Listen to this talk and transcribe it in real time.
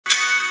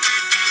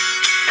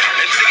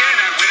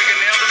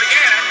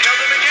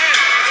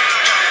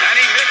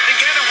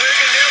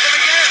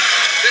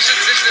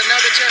is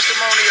another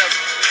testimony of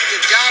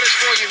if God is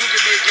for you, who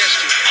can be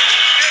against you?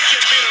 This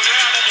could be the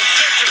round of the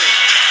century.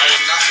 I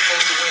was not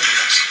supposed to win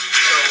this.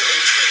 So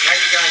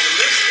now you guys are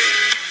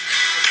listening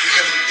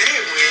because we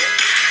did win,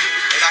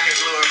 and I can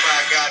glorify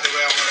God the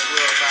way I want to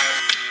glorify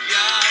Him.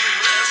 God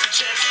bless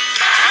Chelsea.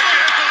 I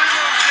can't believe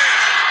what I'm seeing.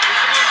 It's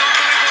the most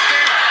unbelievable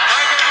thing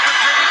I've ever been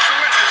privileged to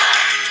witness.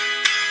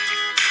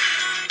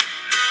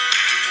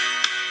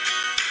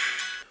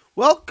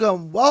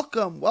 Welcome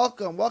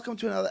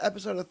to another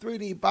episode of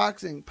 3D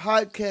Boxing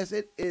Podcast.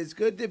 It is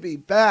good to be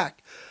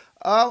back.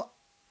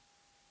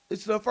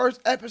 It's the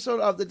first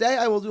episode of the day.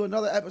 I will do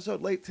another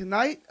episode late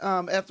tonight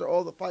after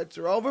all the fights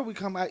are over. We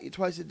come at you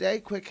twice a day.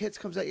 Quick Hits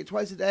comes at you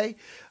twice a day.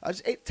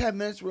 Just 8-10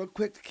 minutes real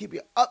quick to keep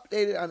you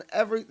updated on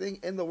everything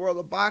in the world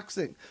of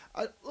boxing.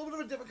 A little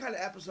bit of a different kind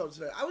of episode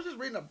today. I was just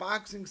reading a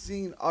boxing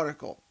scene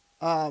article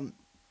on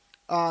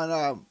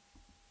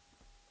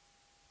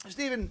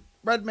Stephen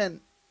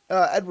Breadman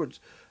Edwards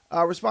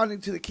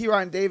responding to the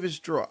Kyrone Davis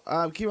draw.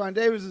 Kyrone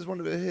Davis is one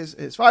of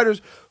his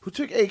fighters who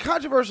took a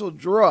controversial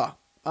draw.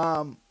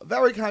 A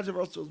very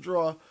controversial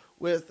draw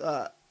with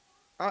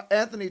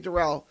Anthony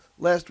Dirrell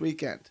last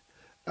weekend.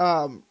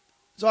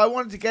 So I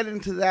wanted to get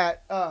into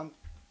that,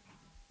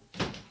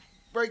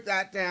 break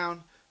that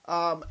down,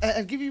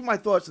 and give you my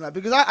thoughts on that.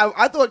 Because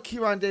I thought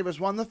Kyrone Davis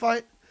won the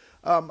fight.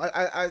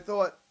 I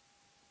thought,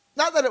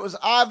 not that it was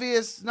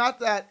obvious, not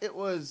that it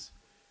was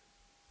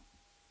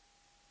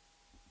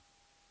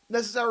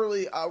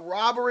necessarily a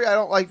robbery. I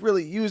don't like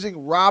really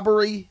using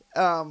robbery,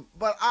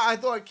 but I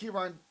thought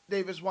Kyrone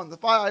Davis won the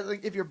fight. I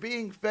think if you're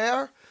being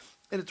fair,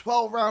 in a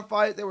 12-round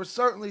fight, there were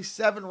certainly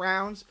 7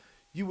 rounds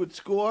you would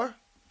score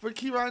for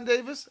Kyrone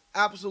Davis.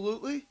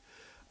 Absolutely.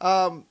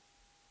 I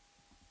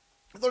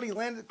thought he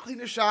landed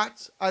cleaner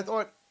shots. I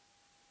thought,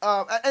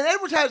 and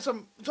Edwards had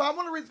some. So I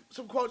want to read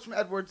some quotes from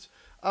Edwards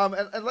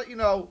and let you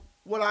know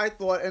what I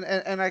thought,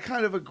 and I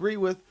kind of agree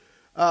with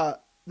the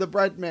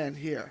Breadman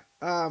here.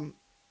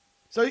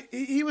 So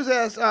he was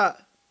asked. A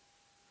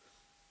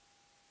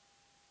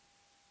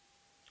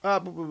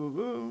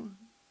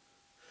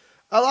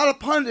lot of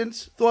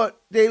pundits thought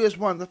Davis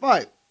won the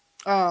fight.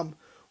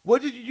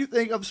 What did you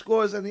think of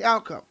scores and the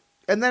outcome?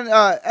 And then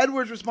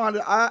Edwards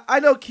responded, I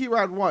know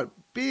Kyrone won.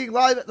 Being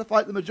live at the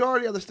fight, the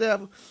majority of the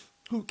staff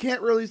who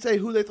can't really say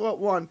who they thought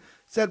won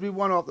said we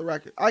won off the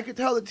record. I could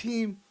tell the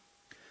team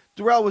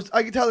Dirrell was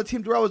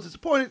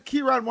disappointed.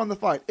 Kyrone won the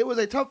fight. It was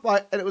a tough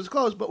fight and it was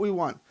close, but we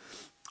won.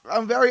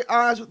 I'm very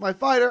honest with my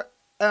fighter,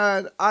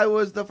 and I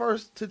was the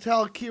first to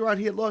tell Kyrone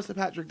he had lost to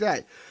Patrick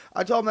Day.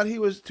 I told him that he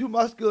was too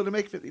muscular to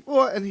make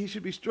 54, and he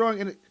should be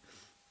strong, and it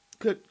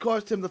could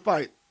cost him the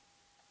fight.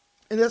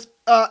 In this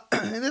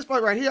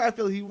fight right here, I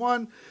feel he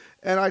won,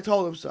 and I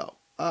told him so.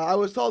 I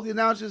was told the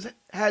announcers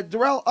had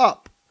Dirrell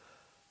up.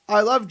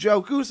 I love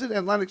Joe Goosen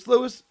and Lennox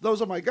Lewis.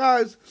 Those are my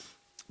guys.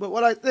 But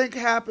what I think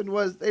happened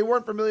was they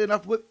weren't familiar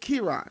enough with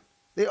Kyrone.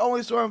 They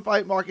only saw him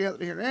fight Mark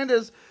Anthony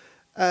Hernandez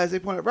as a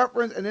point of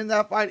reference, and in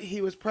that fight,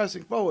 he was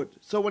pressing forward.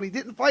 So when he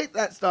didn't fight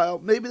that style,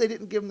 maybe they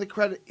didn't give him the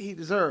credit he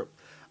deserved.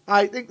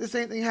 I think the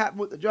same thing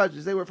happened with the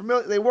judges. They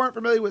weren't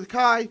familiar with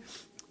Kai.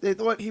 They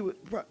thought he would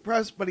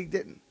press, but he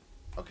didn't.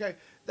 Okay,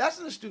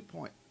 that's an astute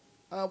point.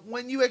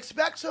 When you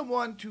expect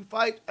someone to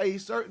fight a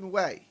certain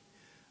way,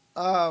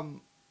 and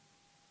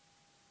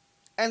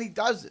he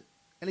does it,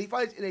 and he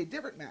fights in a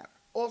different manner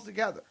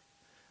altogether,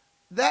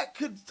 that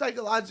could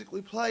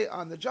psychologically play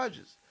on the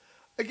judges.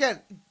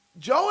 Again,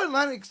 Joe and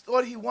Lennox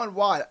thought he won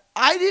wide.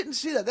 I didn't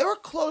see that. They were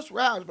close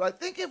rounds, but I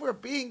think if we're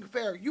being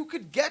fair, you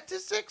could get to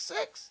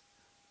 6-6,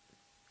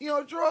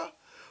 draw.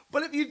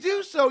 But if you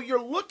do so,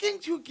 you're looking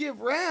to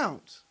give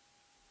rounds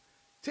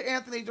to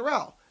Anthony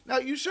Dirrell. Now,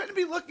 you shouldn't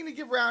be looking to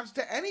give rounds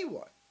to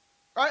anyone,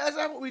 right? That's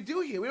not what we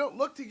do here. We don't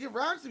look to give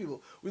rounds to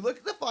people. We look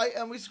at the fight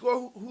and we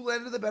score who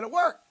landed the better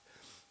work.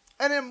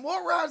 And in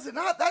more rounds than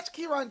not, that's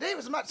Kyrone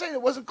Davis. I'm not saying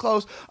it wasn't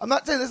close. I'm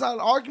not saying there's not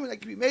an argument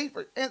that can be made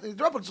for Anthony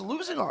Dirrell, but it's a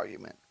losing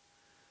argument.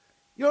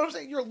 You know what I'm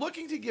saying? You're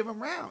looking to give him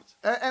rounds.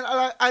 And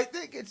I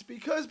think it's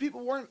because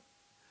people weren't...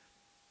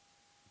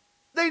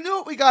 They knew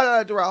what we got out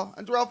of Dirrell,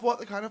 and Dirrell fought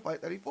the kind of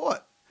fight that he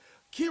fought.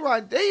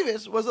 Kyrone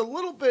Davis was a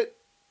little bit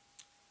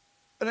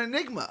an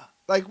enigma.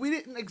 Like, we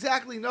didn't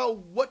exactly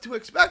know what to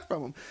expect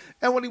from him.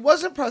 And when he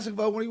wasn't pressing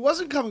forward, when he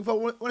wasn't coming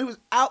forward, when he was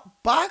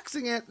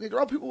outboxing Anthony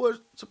Dirrell, people were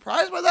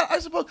surprised by that, I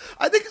suppose.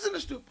 I think it's an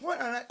astute point,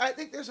 and I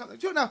think there's something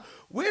to it. Now,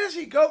 where does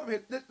he go from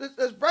here?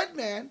 Does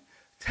Breadman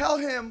tell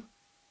him...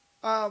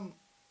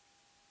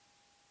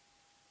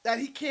 that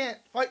he can't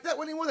fight that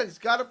when he wants, that he's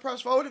got to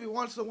press forward if he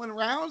wants to win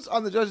rounds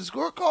on the judge's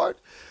scorecard?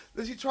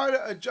 Does he try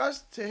to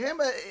adjust to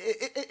him?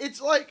 It's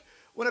like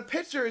when a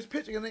pitcher is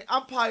pitching and the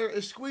umpire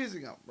is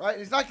squeezing him, right? And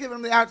he's not giving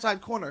him the outside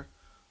corner,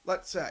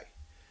 let's say.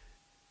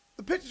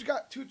 The pitcher's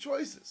got 2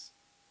 choices.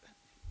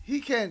 He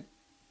can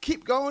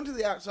keep going to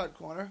the outside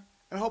corner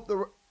and hope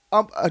the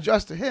ump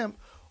adjusts to him,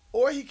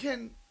 or he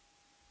can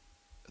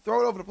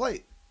throw it over the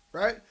plate,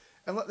 right?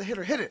 And let the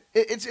hitter hit it.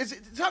 It's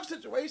a tough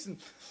situation.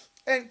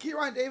 And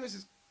Kyrone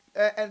Davis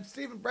and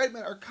Stephen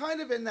Breadman are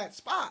kind of in that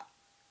spot.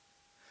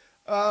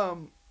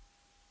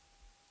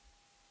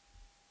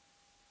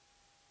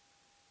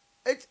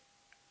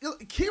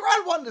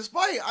 Kyrone won this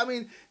fight. I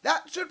mean,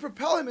 that should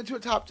propel him into a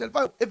top 10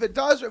 fight. If it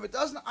does or if it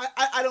doesn't,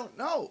 I don't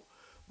know.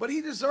 But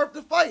he deserved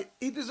the fight.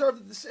 He deserved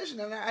the decision.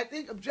 And I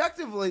think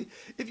objectively,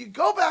 if you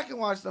go back and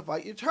watch the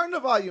fight, you turn the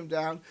volume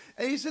down,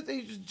 and you sit there,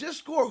 you just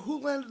score who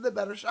landed the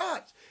better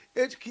shots.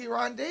 It's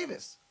Kyrone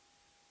Davis.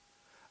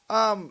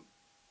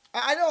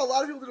 I know a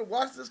lot of people didn't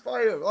watch this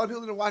fight. A lot of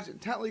people didn't watch it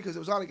intently because it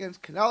was on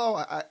against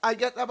Canelo. I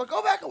get that, but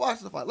go back and watch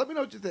the fight. Let me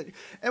know what you think.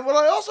 And what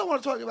I also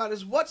want to talk about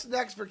is what's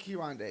next for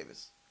Kyrone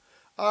Davis.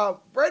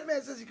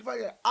 Breadman says he can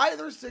fight at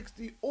either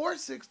 60 or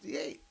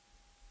 68.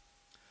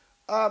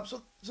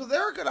 So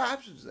there are good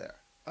options there.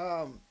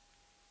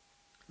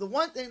 The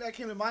one thing that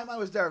came to my mind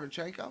was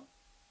Derevchenko.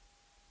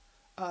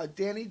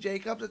 Danny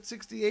Jacobs at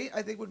 68,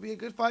 I think would be a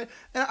good fight.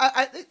 And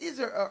I think these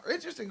are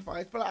interesting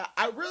fights, but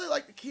I really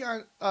like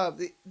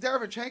the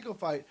Derevchenko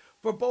fight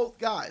for both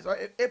guys.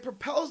 Right? It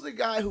propels the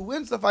guy who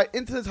wins the fight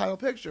into the title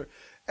picture,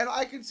 and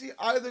I can see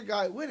either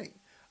guy winning.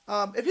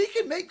 If he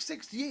can make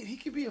 68, he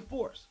can be a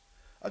force.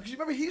 Because you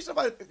remember, he used to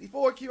fight at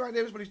 54, Kyrone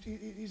Davis, but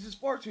he's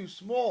just far too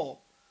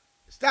small,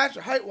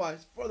 stature,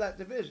 height-wise, for that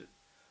division.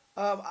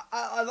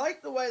 I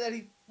like the way that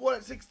he fought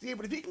at 68,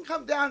 but if he can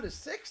come down to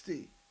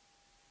 60...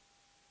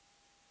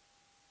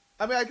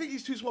 I mean, I think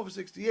he's too small for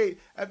 68.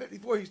 At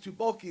 54, he's too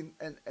bulky,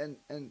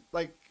 and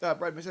like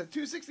Breadman said,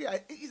 260, I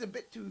think he's a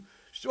bit too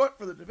short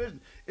for the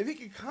division. If he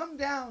could come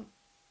down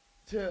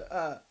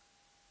to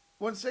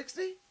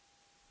 160,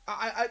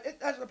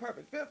 that's the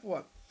perfect fit for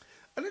him.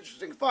 An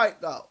interesting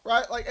fight, though,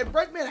 right? Like, and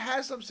Breadman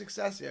has some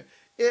success here.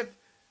 If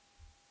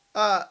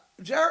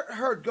Jarrett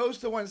Hurd goes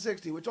to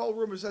 160, which all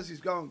rumors says he's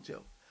going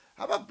to,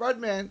 how about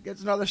Breadman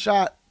gets another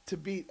shot to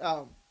beat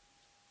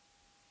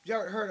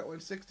Jarrett Hurd at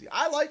 160.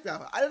 I like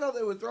that. I didn't know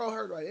they would throw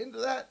Hurd right into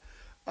that.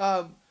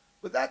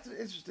 But that's an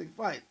interesting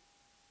fight.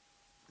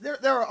 There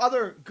are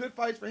other good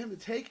fights for him to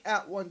take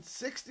at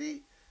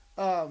 160.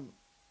 But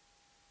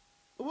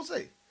we'll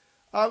see.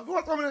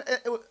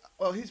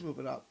 Well, he's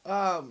moving up.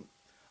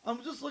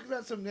 I'm just looking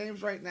at some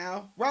names right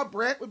now. Rob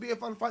Brandt would be a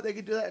fun fight. They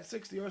could do that at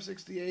 60 or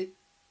 68.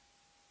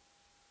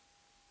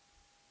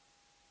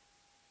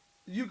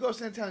 Hugo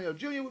Santanio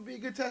Jr. would be a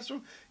good test for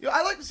him. You know,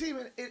 I like to see him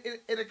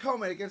in a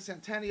co-main against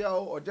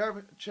Santanio, or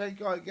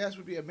Derevchenko, I guess,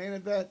 would be a main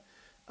event.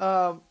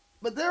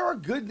 But there are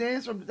good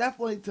names from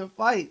definitely to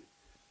fight.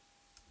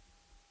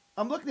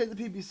 I'm looking at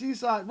the PBC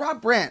side.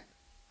 Rob Brandt.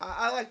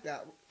 I like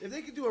that. If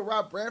they could do a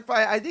Rob Brandt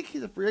fight, I think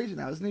he's a free agent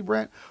now, isn't he,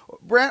 Brandt?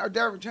 Brandt or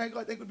Derevchenko,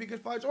 I think, would be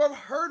good fights. Or if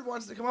Hurd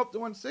wants to come up to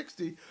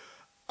 160,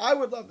 I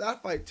would love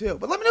that fight, too.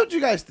 But let me know what you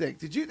guys think.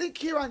 Did you think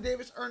Kyrone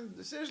Davis earned the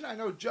decision? I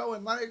know Joe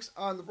and Lennox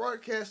on the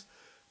broadcast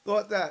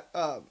thought that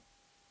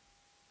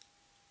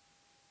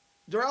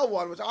Dirrell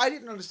won, which I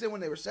didn't understand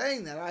when they were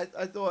saying that.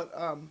 I thought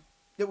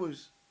it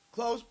was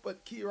close,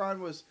 but Kyrone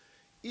was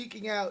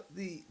eking out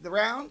the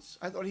rounds.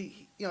 I thought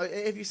he,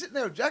 if you're sitting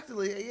there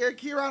objectively, yeah,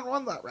 Kyrone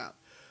won that round.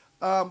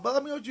 But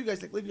let me know what you guys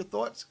think. Leave your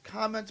thoughts,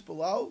 comments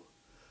below.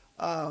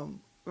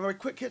 Remember,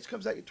 Quick Hits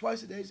comes at you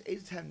twice a day. It's 8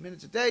 to 10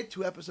 minutes a day,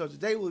 2 episodes a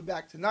day. We'll be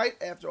back tonight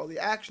after all the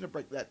action to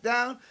break that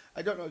down.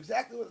 I don't know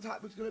exactly what the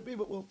topic's going to be,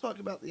 but we'll talk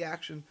about the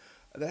action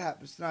that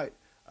happens tonight.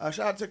 Shout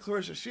out to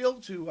Clarissa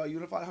Shield to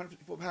unify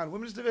 154-pound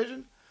women's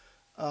division.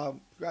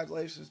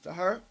 Congratulations to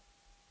her.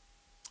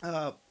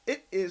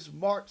 It is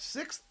March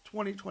 6th,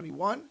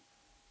 2021.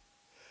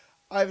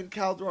 Ivan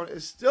Calderon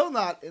is still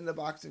not in the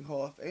Boxing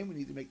Hall of Fame. We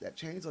need to make that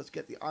change. Let's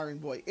get the Iron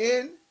Boy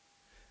in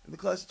the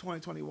class of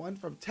 2021.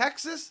 From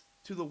Texas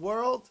to the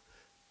world,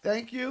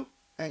 thank you,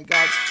 and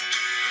God.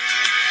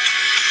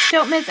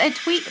 Don't miss a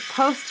tweet,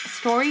 post,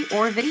 story,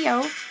 or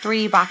video.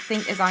 3D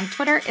Boxing is on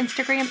Twitter,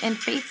 Instagram, and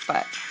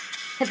Facebook.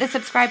 Hit the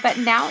subscribe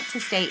button now to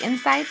stay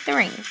inside the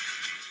ring.